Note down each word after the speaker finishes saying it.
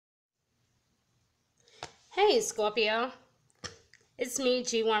Hey Scorpio, it's me,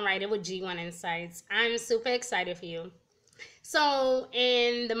 G1 Writer with G1 Insights. I'm super excited for you. So,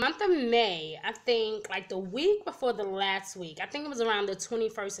 in the month of May, I think like the week before the last week, I think it was around the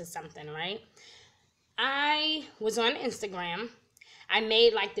 21st or something, right? I was on Instagram. I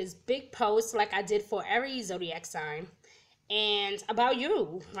made like this big post like I did for every zodiac sign and about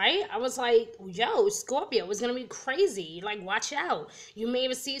you, right? I was like, yo, Scorpio is gonna be crazy. Like, watch out. You may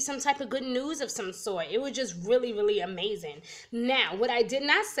receive some type of good news of some sort. It was just really, really amazing. Now, what I did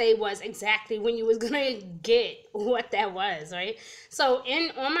not say was exactly when you was gonna get what that was, right? So,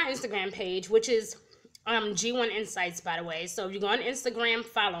 on my Instagram page, which is G1 Insights, by the way. So if you go on Instagram,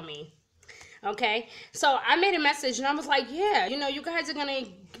 follow me. Okay, so I made a message and I was like, yeah, you guys are gonna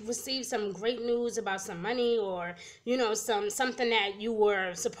receive some great news about some money, or something that you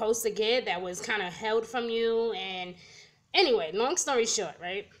were supposed to get that was kind of held from you. And anyway, long story short,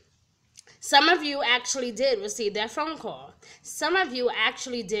 right, some of you actually did receive that phone call. Some of you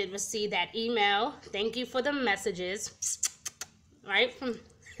actually did receive that email. Thank you for the messages, right?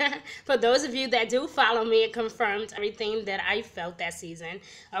 For those of you that do follow me, it confirmed everything that I felt that season.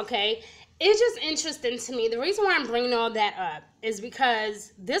 Okay, it's just interesting to me. The reason why I'm bringing all that up is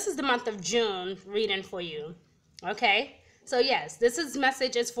because this is the month of June reading for you. Okay, so yes, this is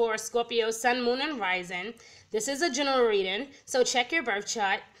messages for Scorpio, Sun, Moon, and Rising. This is a general reading, so check your birth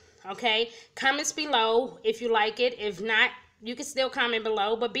chart. Okay, comments below if you like it. If not, you can still comment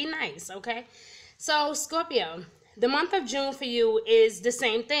below, but be nice. Okay, so Scorpio, the month of June for you is the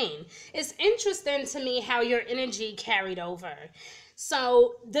same thing. It's interesting to me how your energy carried over.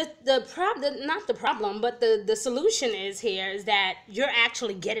 So the problem, not the problem, but the solution is that you're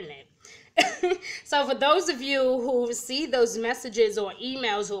actually getting it. So for those of you who receive those messages or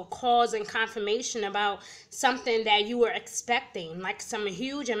emails or calls and confirmation about something that you were expecting, like some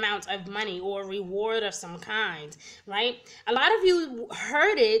huge amount of money or reward of some kind, right? A lot of you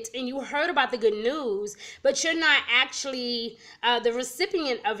heard it and you heard about the good news, but you're not actually the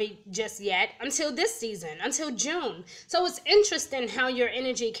recipient of it just yet until this season, until June. So it's interesting how your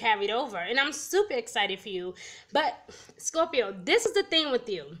energy carried over, and I'm super excited for you. But Scorpio, this is the thing with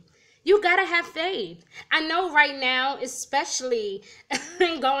you. You gotta have faith. I know right now, especially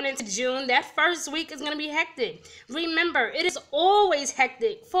going into June, that first week is gonna be hectic. Remember, it is always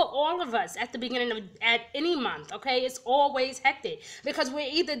hectic for all of us at the beginning of at any month. Okay, it's always hectic because we're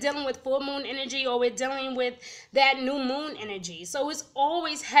either dealing with full moon energy or we're dealing with that new moon energy. So it's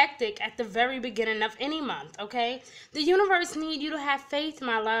always hectic at the very beginning of any month. Okay, the universe needs you to have faith,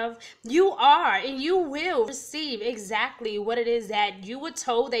 my love. You are, and you will receive exactly what it is that you were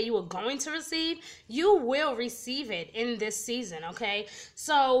told that you were going to receive. You will receive it in this season. Okay,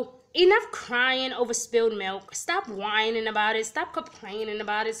 so enough crying over spilled milk. Stop whining about it. Stop complaining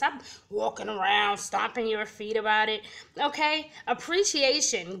about it. Stop walking around stomping your feet about it. Okay,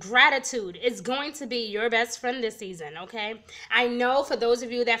 appreciation, gratitude is going to be your best friend this season. Okay, I know for those of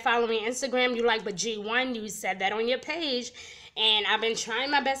you that follow me on Instagram, you like, but G1, you said that on your page. And I've been trying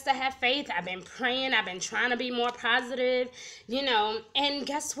my best to have faith. I've been praying. I've been trying to be more positive, And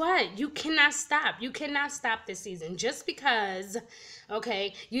guess what? You cannot stop. You cannot stop this season just because,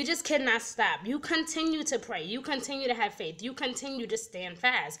 okay? You just cannot stop. You continue to pray. You continue to have faith. You continue to stand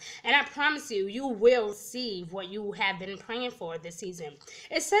fast. And I promise you, you will receive what you have been praying for this season.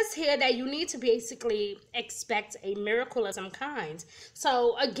 It says here that you need to basically expect a miracle of some kind.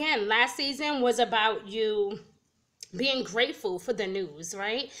 So again, last season was about you being grateful for the news,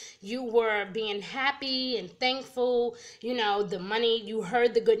 right? You were being happy and thankful, the money, you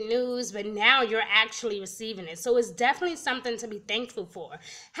heard the good news, but now you're actually receiving it. So it's definitely something to be thankful for.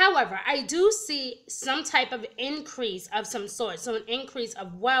 However, I do see some type of increase of some sort, so an increase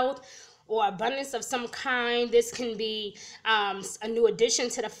of wealth or abundance of some kind. This can be a new addition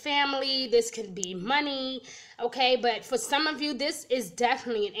to the family. This can be money, okay? But for some of you, this is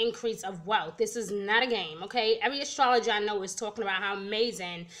definitely an increase of wealth. This is not a game, okay? Every astrologer I know is talking about how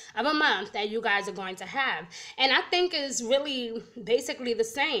amazing of a month that you guys are going to have. And I think it's really basically the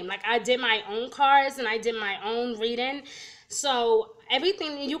same. Like, I did my own cards and I did my own reading. So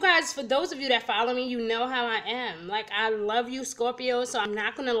everything, you guys, for those of you that follow me, you know how I am. Like, I love you, Scorpio, so I'm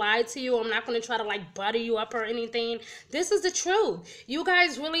not going to lie to you. I'm not going to try to, like, butter you up or anything. This is the truth. You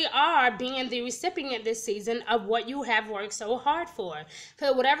guys really are being the recipient this season of what you have worked so hard for.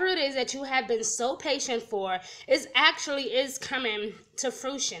 For whatever it is that you have been so patient for, is coming to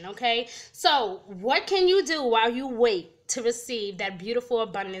fruition, okay? So what can you do while you wait to receive that beautiful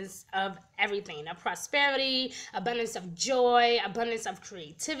abundance of everything, of prosperity, abundance of joy, abundance abundance of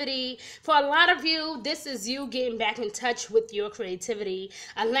creativity. For a lot of you, this is you getting back in touch with your creativity,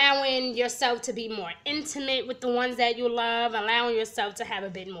 allowing yourself to be more intimate with the ones that you love, allowing yourself to have a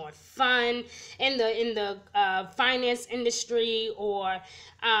bit more fun in the finance industry, or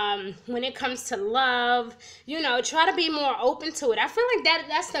when it comes to love. Try to be more open to it. I feel like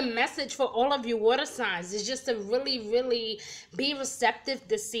that's the message for all of you water signs, is just to really, really be receptive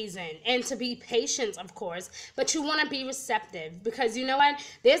this season, and to be patient, of course, but you want to be receptive, because you know what,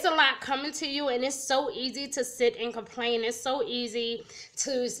 there's a lot coming to you, and it's so easy to sit and complain. It's so easy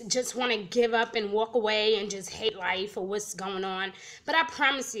to just want to give up and walk away and just hate life or what's going on. But I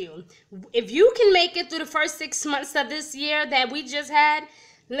promise you, if you can make it through the first 6 months of this year that we just had,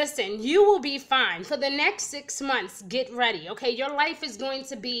 listen, you will be fine. For the next 6 months, get ready, okay? Your life is going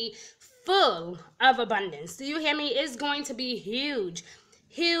to be full of abundance. Do you hear me? It's going to be huge.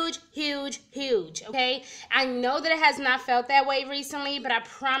 Huge, huge, huge, okay? I know that it has not felt that way recently, but I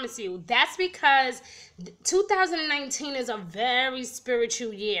promise you, that's because 2019 is a very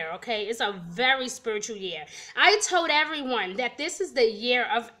spiritual year, okay? It's a very spiritual year. I told everyone that this is the year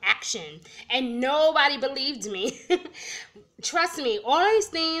of action, and nobody believed me. Trust me, all these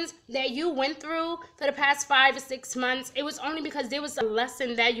things that you went through for the past 5 or 6 months, it was only because there was a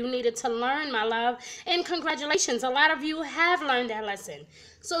lesson that you needed to learn, my love. And congratulations, a lot of you have learned that lesson.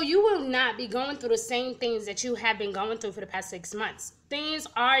 So you will not be going through the same things that you have been going through for the past 6 months. Things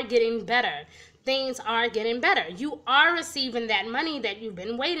are getting better. Things are getting better. You are receiving that money that you've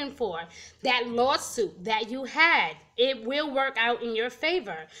been waiting for. That lawsuit that you had, it will work out in your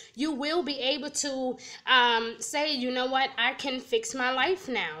favor. You will be able to say, you know what, I can fix my life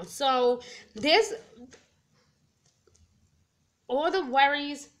now. So there's all the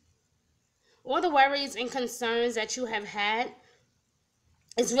worries and concerns that you have had,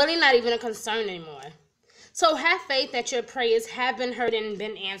 it's really not even a concern anymore. So have faith that your prayers have been heard and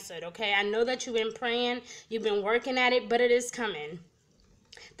been answered, okay? I know that you've been praying, you've been working at it, but it is coming.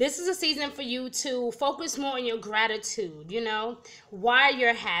 This is a season for you to focus more on your gratitude, why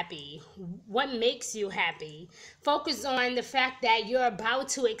you're happy, what makes you happy. Focus on the fact that you're about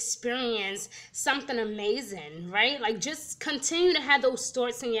to experience something amazing, right? Like, just continue to have those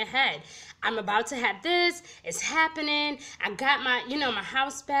thoughts in your head. I'm about to have this, it's happening, I got my, my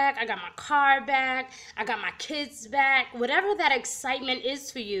house back, I got my car back, I got my kids back, whatever that excitement is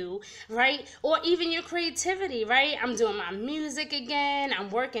for you, right? Or even your creativity, right? I'm doing my music again,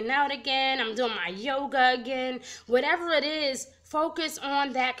 I'm working out again, I'm doing my yoga again, whatever it is, focus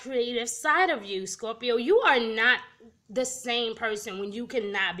on that creative side of you, Scorpio. You are not the same person when you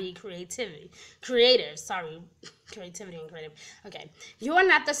cannot be creative and creative. Okay, you are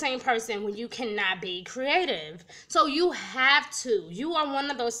not the same person when you cannot be creative. So you are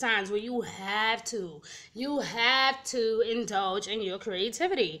one of those signs where you have to indulge in your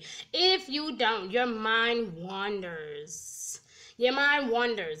creativity. If you don't, your mind wanders.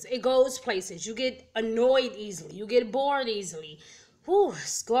 It goes places. You get annoyed easily, you get bored easily. Whew,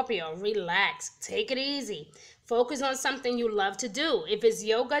 Scorpio, relax, take it easy. Focus on something you love to do. If it's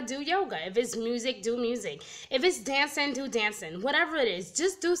yoga, do yoga. If it's music, do music. If it's dancing, do dancing. Whatever it is,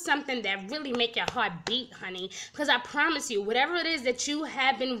 just do something that really make your heart beat, honey. Because I promise you, whatever it is that you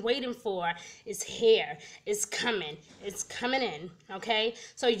have been waiting for is here. It's coming. It's coming in, okay?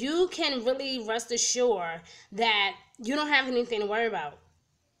 So you can really rest assured that you don't have anything to worry about.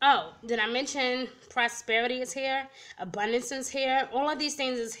 Oh, did I mention prosperity is here? Abundance is here. All of these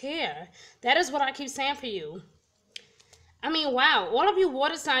things is here. That is what I keep saying for you. I mean, wow, all of you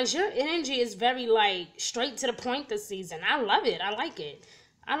water signs, your energy is very, straight to the point this season. I love it. I like it.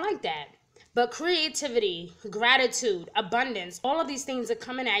 I like that. But creativity, gratitude, abundance, all of these things are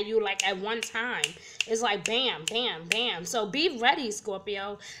coming at you at one time. It's like bam, bam, bam. So be ready,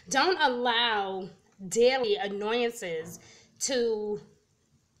 Scorpio. Don't allow daily annoyances to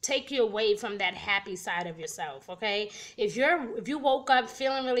take you away from that happy side of yourself, okay? If you woke up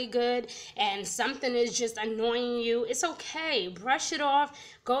feeling really good and something is just annoying you, it's okay. Brush it off,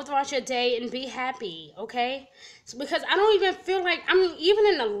 go throughout your day and be happy, okay? Because I don't even feel even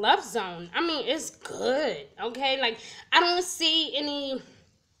in the love zone, it's good, okay? I don't see any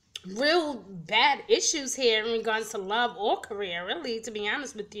real bad issues here in regards to love or career, really, to be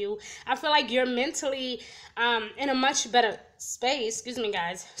honest with you. I feel like you're mentally in a much better space. Excuse me,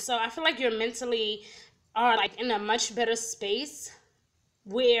 guys. So I feel like you're mentally in a much better space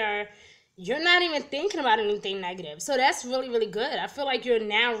where you're not even thinking about anything negative. So that's really, really good. I feel like you're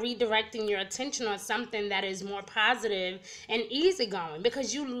now redirecting your attention on something that is more positive and easygoing,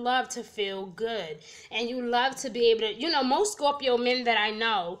 because you love to feel good and you love to be able to, most Scorpio men that I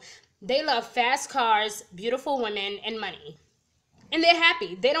know, they love fast cars, beautiful women, and money. and they're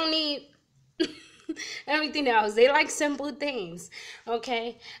happy. They don't need everything else. They like simple things.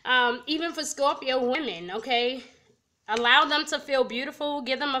 Okay. Even for Scorpio women. Okay. Allow them to feel beautiful.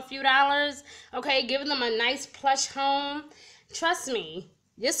 Give them a few dollars. Okay. Give them a nice plush home. Trust me,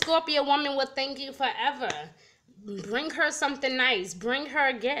 your Scorpio woman will thank you forever. Bring her something nice. Bring her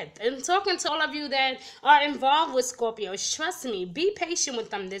a gift. I'm talking to all of you that are involved with Scorpios. Trust me, be patient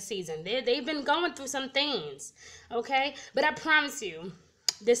with them this season. They've been going through some things, okay? But I promise you,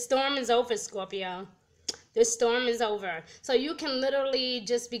 this storm is over, Scorpio. This storm is over. So you can literally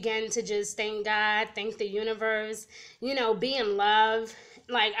just begin to just thank God, thank the universe, you know, be in love.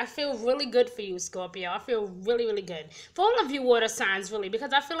 Like, I feel really good for you, Scorpio. I feel really, really good. For all of you water signs, really,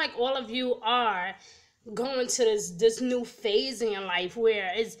 because I feel like all of you are going to this new phase in your life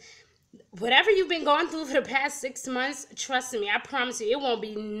where it's whatever you've been going through for the past 6 months. Trust me, I promise you, it won't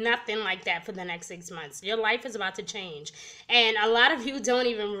be nothing like that for the next 6 months. Your life is about to change, and a lot of you don't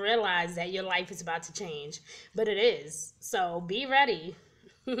even realize that your life is about to change, but it is. So be ready.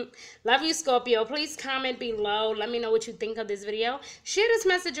 Love you, Scorpio. Please comment below. Let me know what you think of this video. Share this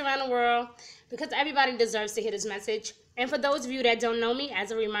message around the world because everybody deserves to hear this message. And for those of you that don't know me,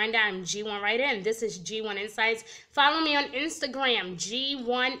 as a reminder, I'm G1 Writer, and this is G1 Insights. Follow me on Instagram,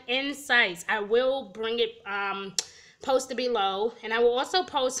 G1 Insights. I will bring it posted below, and I will also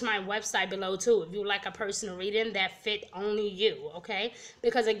post my website below too if you like a personal reading that fit only you, okay?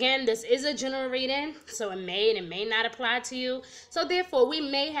 Because again, this is a general reading, so it may and it may not apply to you. So therefore, we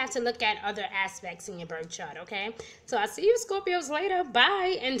may have to look at other aspects in your birth chart, okay? So I'll see you Scorpios later.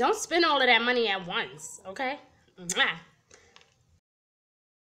 Bye. And don't spend all of that money at once, okay? Mwah.